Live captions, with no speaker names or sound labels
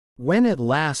When at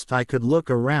last I could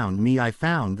look around me, I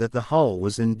found that the hall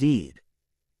was indeed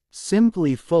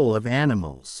simply full of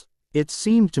animals. It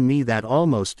seemed to me that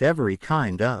almost every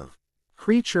kind of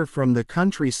creature from the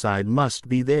countryside must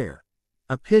be there.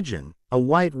 A pigeon, a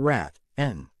white rat,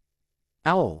 an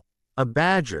owl, a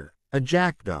badger, a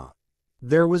jackdaw.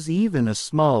 There was even a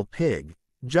small pig,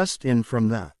 just in from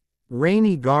the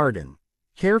rainy garden,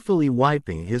 carefully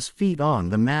wiping his feet on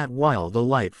the mat while the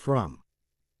light from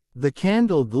the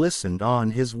candle glistened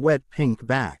on his wet pink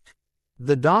back.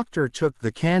 The doctor took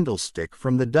the candlestick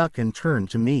from the duck and turned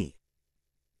to me.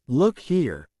 "Look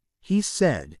here," he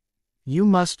said. "You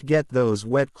must get those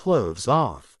wet clothes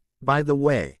off. By the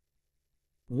way,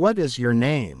 what is your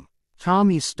name?"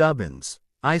 "Tommy Stubbins,"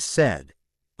 I said.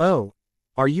 "Oh,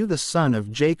 are you the son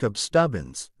of Jacob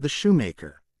Stubbins, the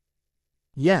shoemaker?"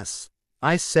 "Yes,"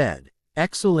 I said.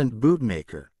 "Excellent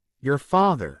bootmaker." "Your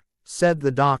father," said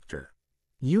the doctor.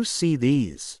 "You see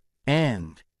these?"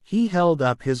 And he held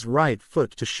up his right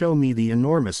foot to show me the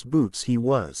enormous boots he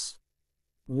was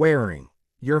wearing.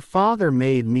 "Your father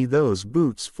made me those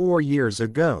boots 4 years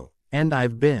ago, and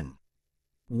I've been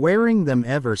wearing them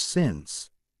ever since.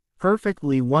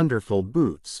 Perfectly wonderful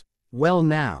boots. Well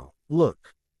now,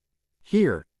 look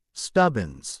here,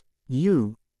 Stubbins.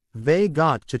 They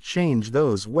got to change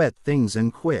those wet things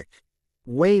and quick.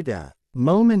 Wait a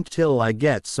moment till I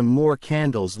get some more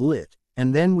candles lit,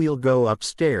 and then we'll go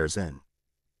upstairs and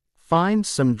find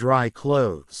some dry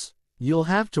clothes. You'll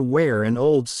have to wear an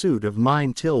old suit of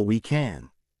mine till we can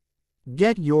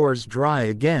get yours dry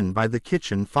again by the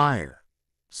kitchen fire."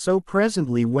 So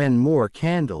presently, when more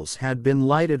candles had been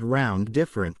lighted round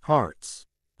different parts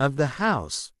of the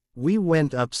house, we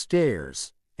went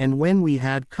upstairs, and when we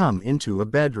had come into a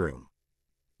bedroom,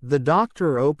 the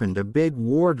doctor opened a big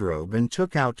wardrobe and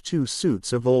took out 2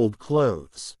 suits of old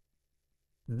clothes.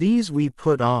 These we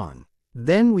put on.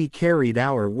 Then we carried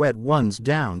our wet ones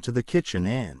down to the kitchen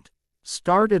and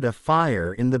started a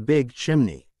fire in the big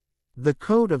chimney. The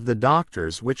coat of the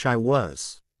doctor's which I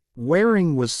was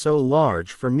wearing was so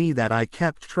large for me that I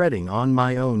kept treading on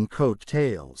my own coat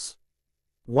tails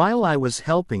while I was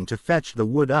helping to fetch the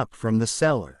wood up from the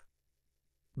cellar.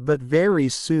 But very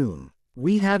soon,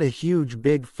 we had a huge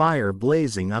big fire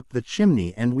blazing up the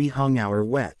chimney, and we hung our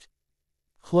wet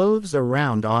clothes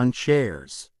around on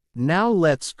chairs. "Now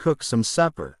let's cook some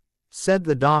supper," said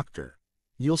the doctor.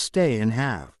 "You'll stay and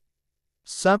have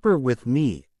supper with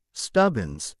me,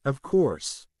 Stubbins, of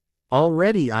course."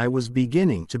 Already I was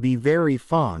beginning to be very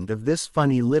fond of this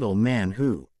funny little man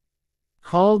who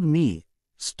called me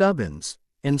Stubbins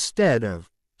instead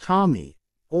of Tommy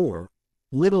or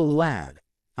little lad.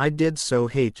 I did so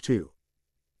hate to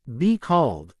be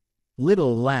called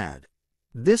little lad.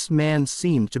 This man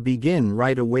seemed to begin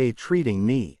right away treating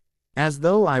me as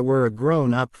though I were a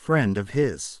grown-up friend of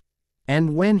his.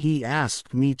 And when he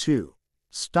asked me to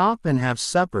stop and have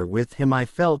supper with him, I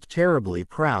felt terribly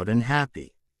proud and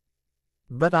happy.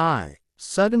 But I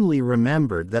suddenly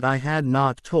remembered that I had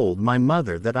not told my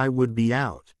mother that I would be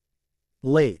out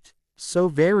late. So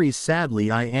very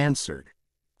sadly I answered,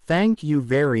 "Thank you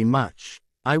very much.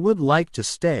 I would like to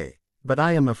stay, but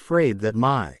I am afraid that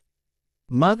my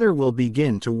mother will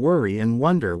begin to worry and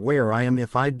wonder where I am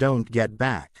if I don't get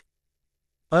back."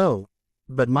 "Oh,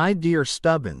 but my dear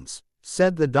Stubbins,"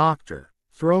 said the doctor,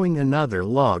 throwing another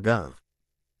log of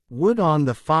wood on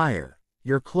the fire,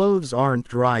 "your clothes aren't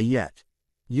dry yet.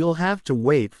 You'll have to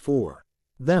wait for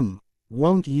them,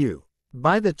 won't you?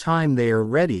 By the time they are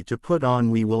ready to put on,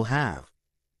 we will have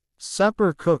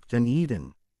supper cooked and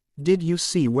eaten. Did you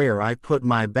see where I put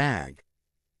my bag?"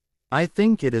 "I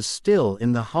think it is still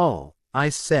in the hall," I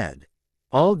said.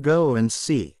 "I'll go and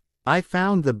see." I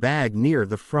found the bag near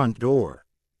the front door.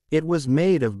 It was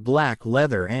made of black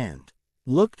leather and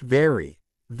looked very,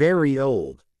 very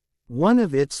old. One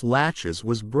of its latches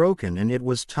was broken and it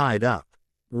was tied up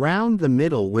round the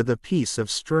middle with a piece of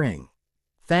string.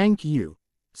 "Thank you,"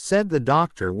 said the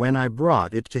doctor when I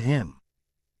brought it to him.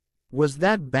 "Was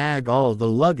that bag all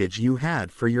the luggage you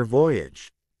had for your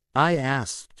voyage?" I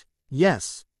asked.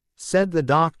 "Yes," said the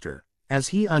doctor, as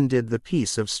he undid the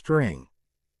piece of string.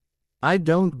 "I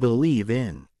don't believe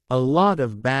in a lot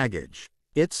of baggage.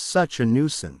 It's such a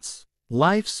nuisance.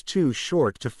 Life's too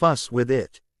short to fuss with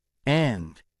it.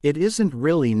 And it isn't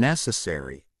really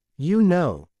necessary. You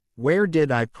know, where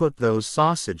did I put those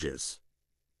sausages?"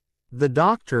 The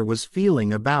doctor was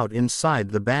feeling about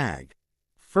inside the bag.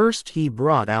 First he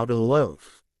brought out a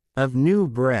loaf of new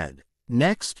bread.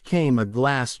 Next came a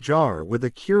glass jar with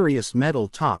a curious metal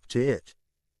top to it.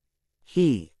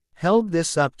 He held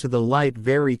this up to the light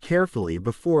very carefully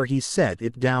before he set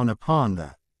it down upon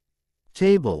the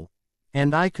table.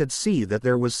 and I could see that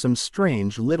there was some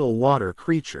strange little water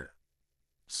creature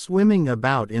swimming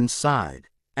about inside.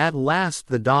 At last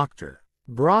the doctor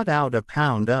brought out a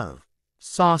pound of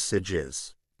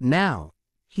sausages. "Now,"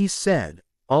 he said,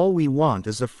 "all we want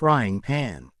is a frying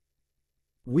pan."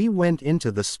 We went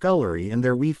into the scullery and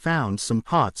there we found some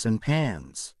pots and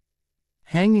pans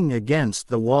hanging against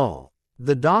the wall.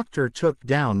 The doctor took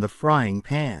down the frying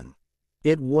pan.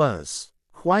 It was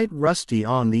quite rusty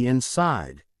on the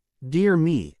inside. "Dear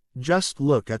me, just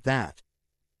look at that,"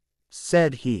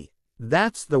 said he.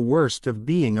 "That's the worst of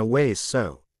being away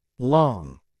so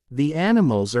long. The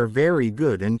animals are very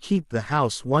good and keep the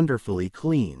house wonderfully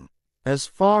clean, as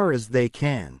far as they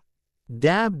can.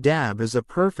 Dab Dab is a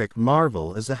perfect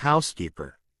marvel as a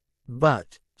housekeeper.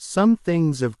 But some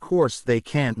things of course they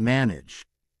can't manage.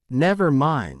 Never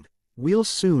mind, we'll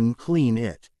soon clean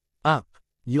it up.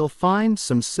 You'll find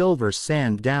some silver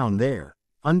sand down there,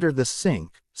 under the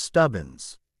sink,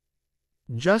 Stubbins.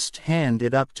 Just hand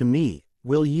it up to me,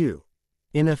 will you?"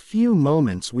 In a few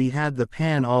moments we had the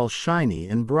pan all shiny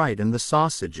and bright and the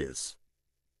sausages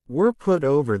were put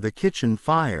over the kitchen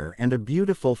fire and a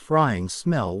beautiful frying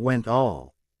smell went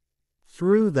all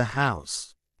through the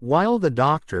house. While the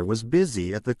doctor was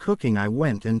busy at the cooking I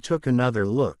went and took another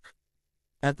look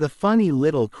at the funny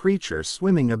little creature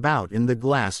swimming about in the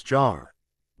glass jar.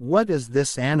 "What is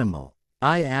this animal?"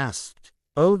 I asked.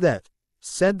 "Oh, that,"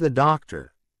 said the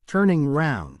doctor, turning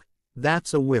round.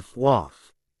 "That's a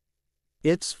whiff-waff.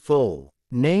 Its full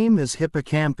name is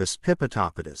Hippocampus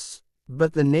pippitopitus,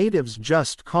 but the natives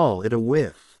just call it a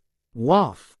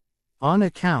whiff-waff, on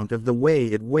account of the way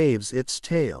it waves its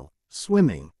tail,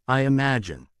 swimming, I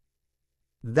imagine.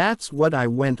 That's what I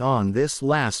went on this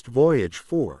last voyage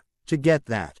for, to get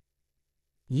that.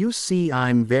 You see,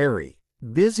 I'm very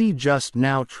busy just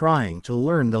now trying to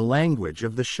learn the language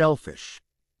of the shellfish.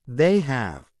 They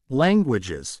have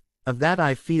languages, of that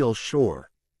I feel sure.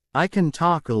 I can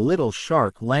talk a little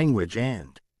shark language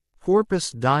and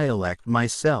porpoise dialect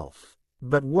myself,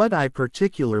 but what I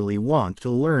particularly want to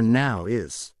learn now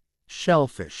is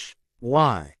shellfish."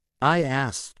 "Why?" I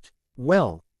asked.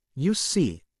 "Well, you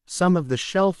see, some of the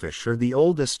shellfish are the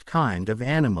oldest kind of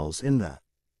animals in the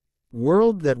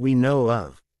world that we know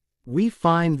of. We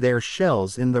find their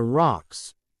shells in the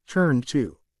rocks, turned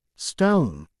to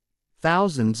stone,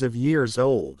 thousands of years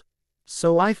old.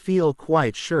 So I feel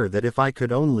quite sure that if I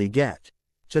could only get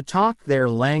to talk their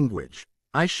language,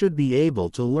 I should be able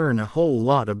to learn a whole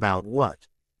lot about what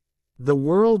the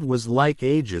world was like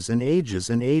ages and ages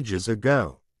and ages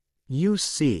ago. You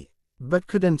see, but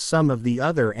couldn't some of the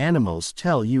other animals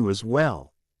tell you as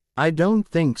well?" "I don't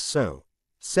think so,"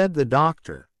 said the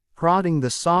doctor, prodding the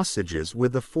sausages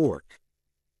with a fork.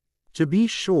 "To be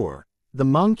sure, the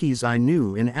monkeys I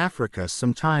knew in Africa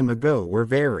some time ago were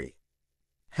very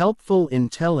helpful in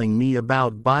telling me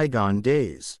about bygone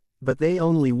days, but they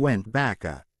only went back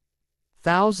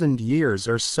 1,000 years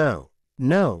or so.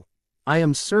 No, I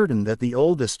am certain that the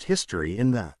oldest history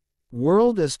in the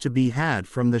world is to be had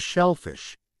from the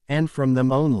shellfish, and from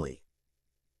them only.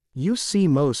 You see,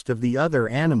 most of the other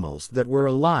animals that were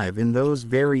alive in those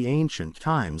very ancient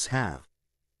times have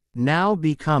now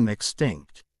become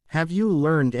extinct." "Have you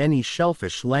learned any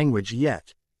shellfish language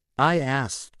yet?" I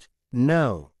asked.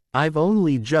 "No. I've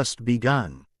only just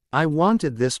begun. I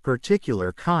wanted this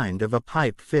particular kind of a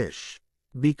pipe fish,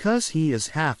 because he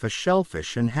is half a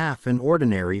shellfish and half an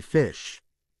ordinary fish.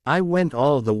 I went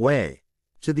all the way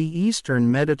to the eastern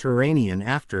Mediterranean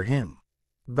after him.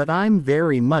 But I'm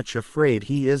very much afraid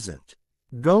he isn't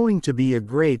going to be a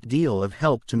great deal of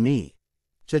help to me.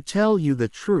 To tell you the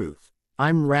truth,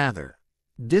 I'm rather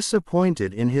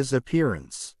disappointed in his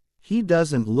appearance. He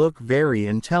doesn't look very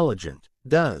intelligent,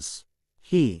 does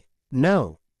he?"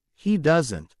 "No, he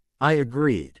doesn't," I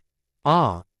agreed.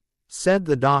 "Ah," said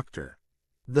the doctor.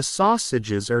 "The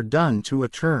sausages are done to a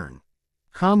turn.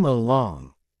 Come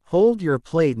along. Hold your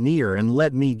plate near and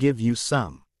let me give you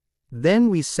some." Then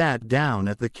we sat down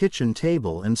at the kitchen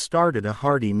table and started a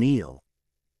hearty meal.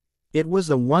 It was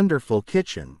a wonderful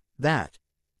kitchen, that.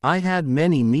 I had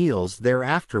many meals there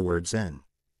afterwards and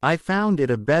I found it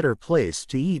a better place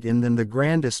to eat in than the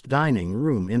grandest dining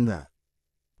room in the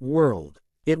world.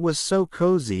 It was so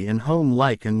cozy and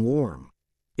home-like and warm.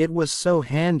 It was so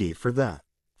handy for the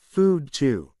food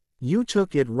too. You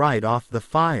took it right off the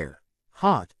fire,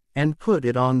 hot, and put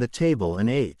it on the table and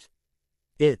ate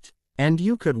it. And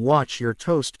you could watch your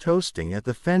toast toasting at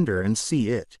the fender and see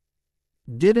it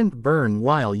didn't burn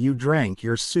while you drank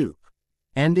your soup.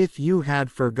 And if you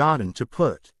had forgotten to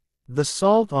put the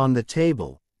salt on the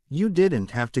table, you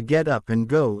didn't have to get up and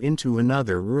go into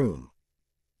another room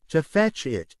to fetch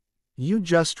it. You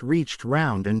just reached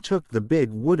round and took the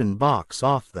big wooden box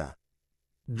off the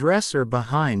dresser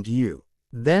behind you.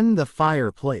 Then the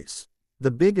fireplace,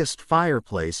 the biggest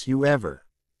fireplace you ever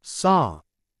saw,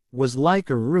 was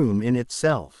like a room in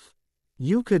itself.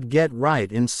 You could get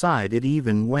right inside it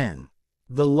even when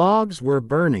the logs were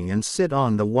burning, and sit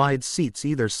on the wide seats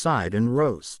either side and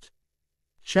roast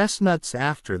chestnuts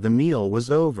after the meal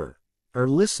was over, or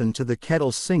listen to the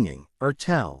kettle singing, or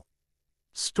tell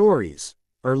stories,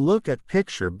 or look at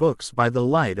picture books by the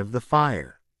light of the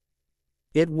fire.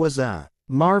 It was a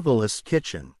marvelous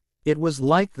kitchen. It was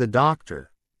like the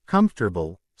doctor,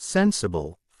 comfortable,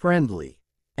 sensible, friendly,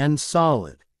 and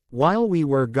solid. While we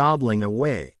were gobbling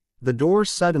away, the door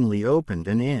suddenly opened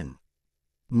and in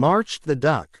marched the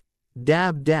duck,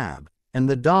 Dab Dab, and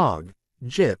the dog,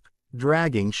 Jip,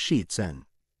 dragging sheets and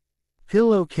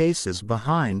pillowcases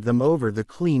behind them over the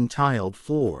clean tiled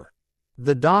floor.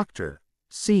 The doctor,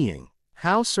 seeing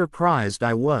how surprised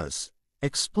I was,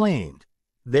 explained,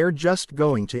 "They're just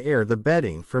going to air the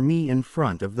bedding for me in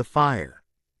front of the fire."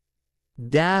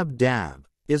 Dab Dab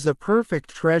is a perfect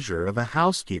treasure of a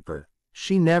housekeeper.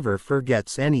 She never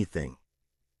forgets anything.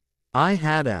 I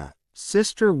had a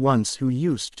sister once who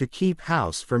used to keep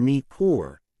house for me,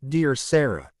 poor, dear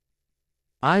Sarah.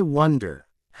 I wonder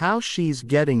how she's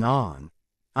getting on.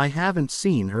 I haven't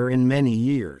seen her in many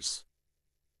years.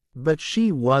 But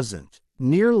she wasn't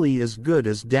nearly as good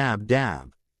as Dab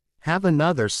Dab. Have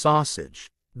another sausage.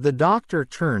 The doctor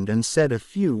turned and said a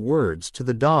few words to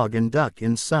the dog and duck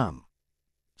in some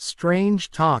strange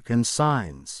talk and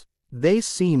signs. They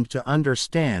seemed to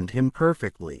understand him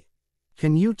perfectly.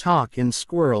 "Can you talk in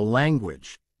squirrel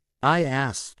language?" I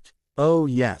asked. "Oh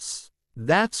yes.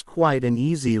 That's quite an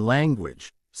easy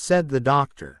language," said the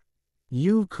doctor.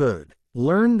 "You could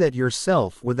learn that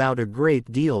yourself without a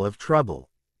great deal of trouble."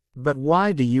 "But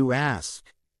why do you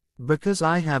ask?" "Because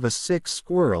I have a sick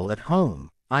squirrel at home,"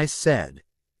 I said.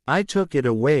 "I took it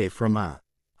away from a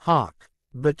hawk,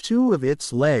 but two of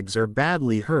its legs are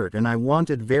badly hurt and I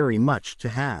wanted very much to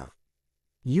have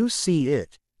you see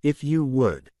it, if you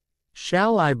would."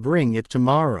 "Shall I bring it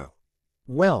tomorrow?"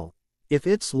 "Well, if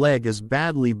its leg is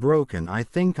badly broken, I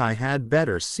think I had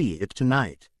better see it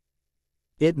tonight.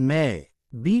 It may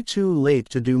be too late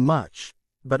to do much,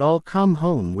 but I'll come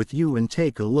home with you and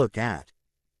take a look at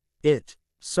it."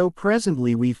 So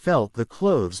presently we felt the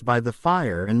clothes by the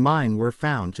fire, and mine were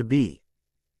found to be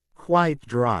quite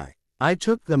dry. I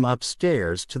took them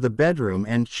upstairs to the bedroom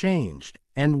and changed,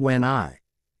 and when I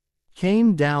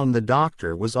came down, the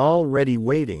doctor was already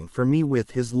waiting for me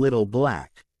with his little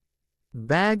black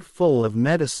bag full of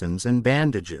medicines and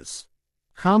bandages.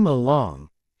 "Come along,"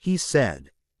 he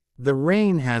said. "The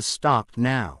rain has stopped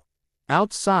now."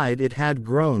 Outside it had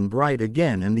grown bright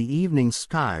again, and the evening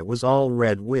sky was all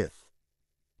red with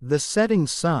the setting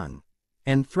sun,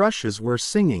 and thrushes were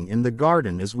singing in the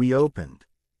garden as we opened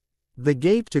the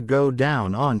gate to go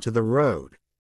down onto the road.